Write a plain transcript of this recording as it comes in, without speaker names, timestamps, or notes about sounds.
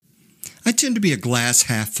tend to be a glass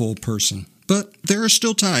half full person, but there are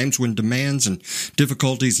still times when demands and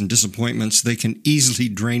difficulties and disappointments, they can easily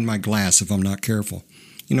drain my glass if I'm not careful.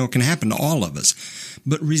 It can happen to all of us.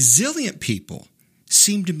 But resilient people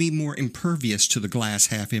seem to be more impervious to the glass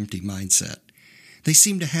half empty mindset. They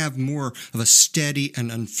seem to have more of a steady and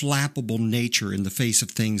unflappable nature in the face of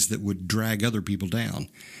things that would drag other people down.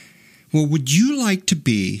 Well, would you like to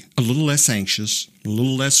be a little less anxious, a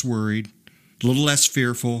little less worried, a little less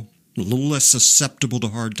fearful, a little less susceptible to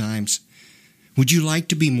hard times? Would you like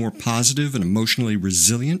to be more positive and emotionally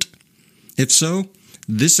resilient? If so,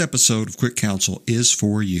 this episode of Quick Counsel is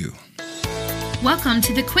for you. Welcome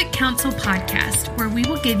to the Quick Counsel podcast, where we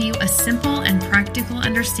will give you a simple and practical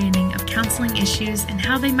understanding of counseling issues and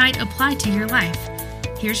how they might apply to your life.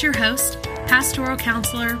 Here's your host, pastoral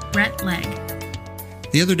counselor Bret Legg.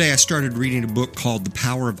 The other day I started reading a book called The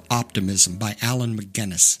Power of Optimism by Alan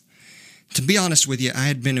McGinnis. To be honest with you, I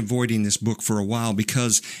had been avoiding this book for a while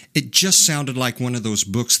because it just sounded like one of those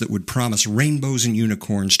books that would promise rainbows and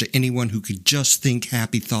unicorns to anyone who could just think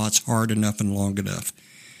happy thoughts hard enough and long enough.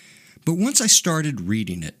 But once I started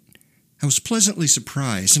reading it, I was pleasantly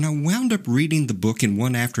surprised, and I wound up reading the book in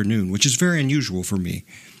one afternoon, which is very unusual for me.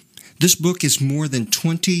 This book is more than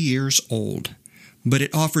 20 years old, but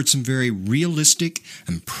it offered some very realistic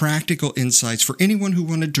and practical insights for anyone who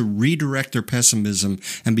wanted to redirect their pessimism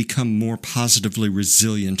and become more positively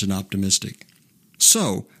resilient and optimistic.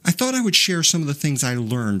 So, I thought I would share some of the things I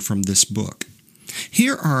learned from this book.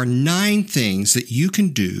 Here are 9 things that you can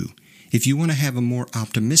do if you want to have a more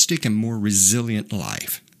optimistic and more resilient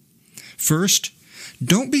life. First,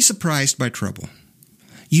 don't be surprised by trouble.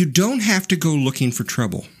 You don't have to go looking for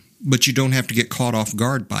trouble, but you don't have to get caught off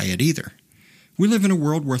guard by it either. We live in a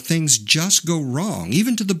world where things just go wrong,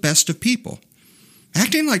 even to the best of people.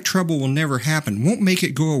 Acting like trouble will never happen won't make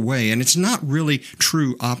it go away, and it's not really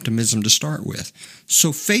true optimism to start with.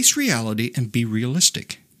 So face reality and be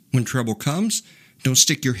realistic. When trouble comes, don't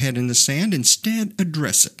stick your head in the sand. Instead,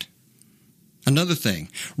 address it. Another thing,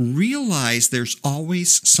 realize there's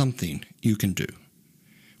always something you can do.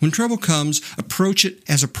 When trouble comes, approach it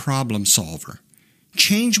as a problem solver.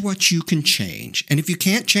 Change what you can change, and if you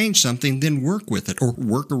can't change something, then work with it or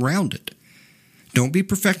work around it. Don't be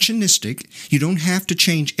perfectionistic. You don't have to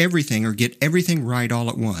change everything or get everything right all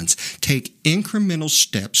at once. Take incremental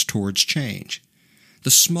steps towards change.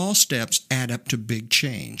 The small steps add up to big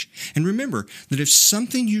change. And remember that if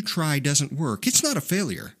something you try doesn't work, it's not a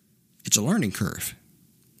failure. It's a learning curve.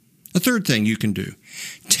 A third thing you can do,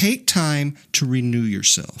 take time to renew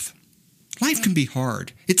yourself. Life can be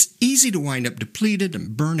hard. It's easy to wind up depleted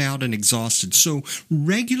and burnt out and exhausted, so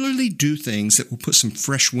regularly do things that will put some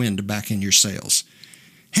fresh wind back in your sails.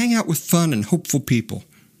 Hang out with fun and hopeful people.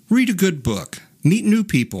 Read a good book. Meet new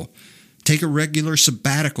people. Take a regular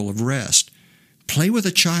sabbatical of rest. Play with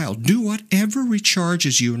a child. Do whatever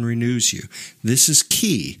recharges you and renews you. This is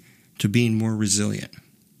key to being more resilient.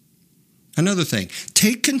 Another thing,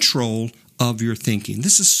 take control of your thinking.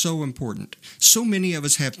 This is so important. So many of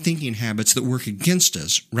us have thinking habits that work against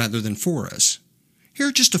us rather than for us. Here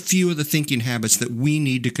are just a few of the thinking habits that we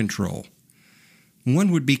need to control. One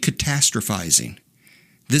would be catastrophizing.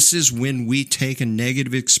 This is when we take a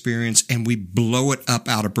negative experience and we blow it up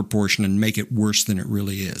out of proportion and make it worse than it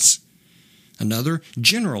really is. Another,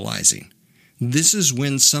 generalizing. This is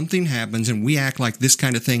when something happens and we act like this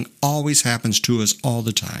kind of thing always happens to us all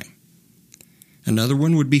the time. Another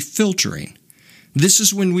one would be filtering. This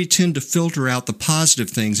is when we tend to filter out the positive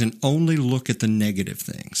things and only look at the negative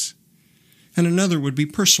things. And another would be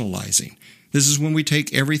personalizing. This is when we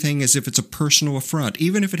take everything as if it's a personal affront,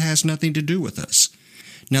 even if it has nothing to do with us.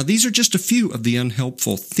 Now, these are just a few of the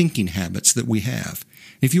unhelpful thinking habits that we have.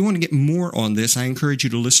 If you want to get more on this, I encourage you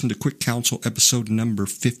to listen to Quick Counsel episode number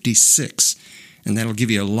 56, and that'll give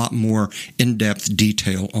you a lot more in-depth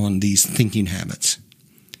detail on these thinking habits.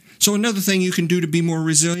 So another thing you can do to be more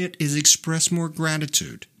resilient is express more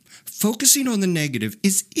gratitude. Focusing on the negative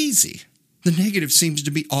is easy. The negative seems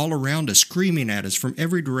to be all around us, screaming at us from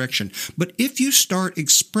every direction. But if you start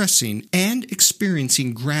expressing and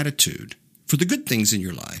experiencing gratitude for the good things in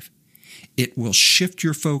your life, it will shift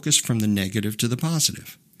your focus from the negative to the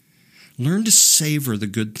positive. Learn to savor the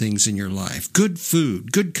good things in your life. Good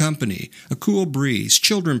food, good company, a cool breeze,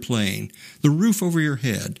 children playing, the roof over your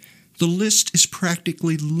head. The list is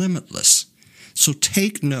practically limitless. So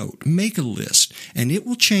take note, make a list, and it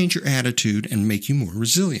will change your attitude and make you more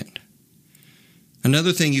resilient.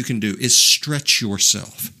 Another thing you can do is stretch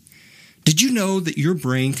yourself. Did you know that your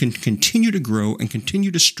brain can continue to grow and continue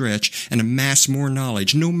to stretch and amass more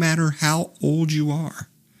knowledge no matter how old you are?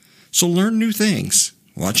 So learn new things,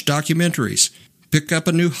 watch documentaries, pick up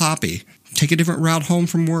a new hobby, take a different route home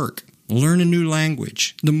from work, learn a new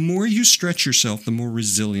language. The more you stretch yourself, the more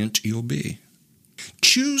resilient you'll be.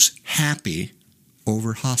 Choose happy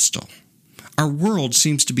over hostile. Our world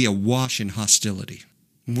seems to be awash in hostility.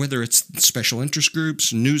 Whether it's special interest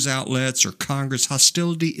groups, news outlets, or Congress,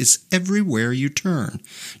 hostility is everywhere you turn.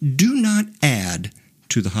 Do not add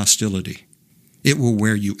to the hostility. It will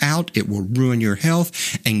wear you out, it will ruin your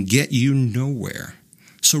health, and get you nowhere.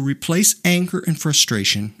 So replace anger and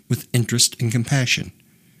frustration with interest and compassion.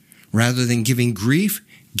 Rather than giving grief,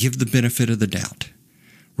 give the benefit of the doubt.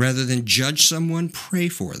 Rather than judge someone, pray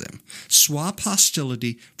for them. Swap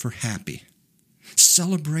hostility for happy.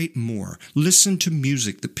 Celebrate more. Listen to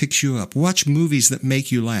music that picks you up. Watch movies that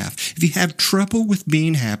make you laugh. If you have trouble with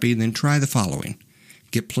being happy, then try the following.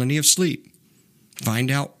 Get plenty of sleep.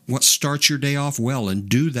 Find out what starts your day off well and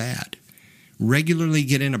do that. Regularly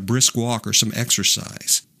get in a brisk walk or some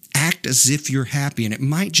exercise. Act as if you're happy, and it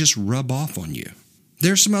might just rub off on you.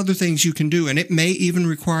 There's some other things you can do, and it may even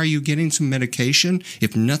require you getting some medication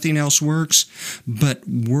if nothing else works, but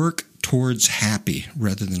work towards happy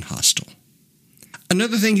rather than hostile.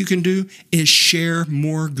 Another thing you can do is share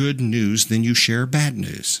more good news than you share bad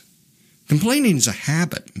news. Complaining is a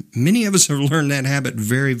habit. Many of us have learned that habit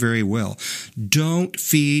very, very well. Don't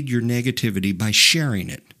feed your negativity by sharing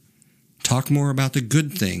it. Talk more about the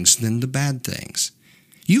good things than the bad things.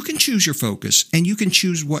 You can choose your focus, and you can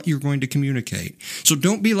choose what you're going to communicate. So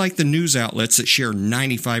don't be like the news outlets that share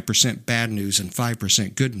 95% bad news and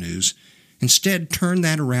 5% good news. Instead, turn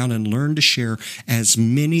that around and learn to share as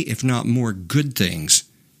many, if not more, good things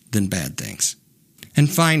than bad things. And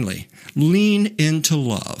finally, lean into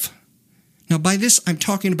love. Now, by this, I'm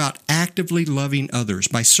talking about actively loving others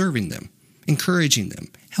by serving them, encouraging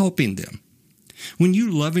them, helping them. When you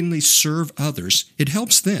lovingly serve others, it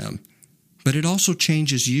helps them, but it also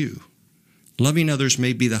changes you. Loving others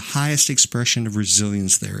may be the highest expression of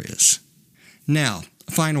resilience there is. Now,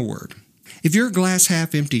 a final word. If you're a glass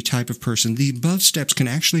half empty type of person, the above steps can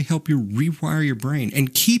actually help you rewire your brain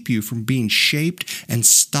and keep you from being shaped and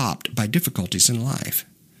stopped by difficulties in life.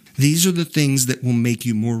 These are the things that will make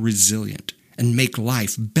you more resilient and make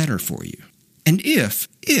life better for you. And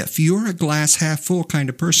if you're a glass half full kind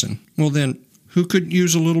of person, well then, who could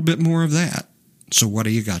use a little bit more of that? So what do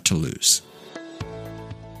you got to lose?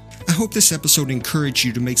 I hope this episode encouraged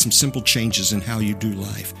you to make some simple changes in how you do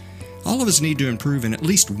life. All of us need to improve in at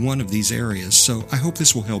least one of these areas, so I hope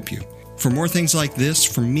this will help you. For more things like this,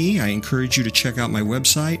 from me, I encourage you to check out my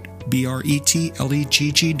website,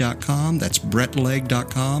 bretlegg.com. That's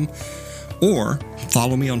bretlegg.com. Or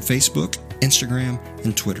follow me on Facebook, Instagram,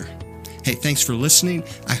 and Twitter. Hey, thanks for listening.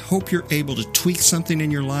 I hope you're able to tweak something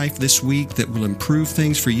in your life this week that will improve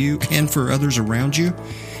things for you and for others around you.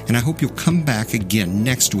 And I hope you'll come back again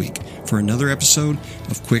next week for another episode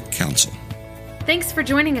of Quick Counsel. Thanks for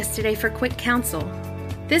joining us today for Quick Counsel.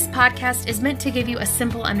 This podcast is meant to give you a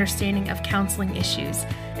simple understanding of counseling issues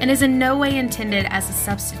and is in no way intended as a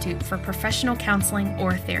substitute for professional counseling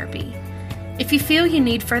or therapy. If you feel you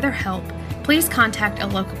need further help, please contact a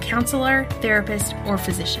local counselor, therapist, or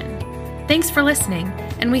physician. Thanks for listening,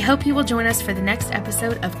 and we hope you will join us for the next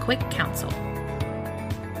episode of Quick Counsel.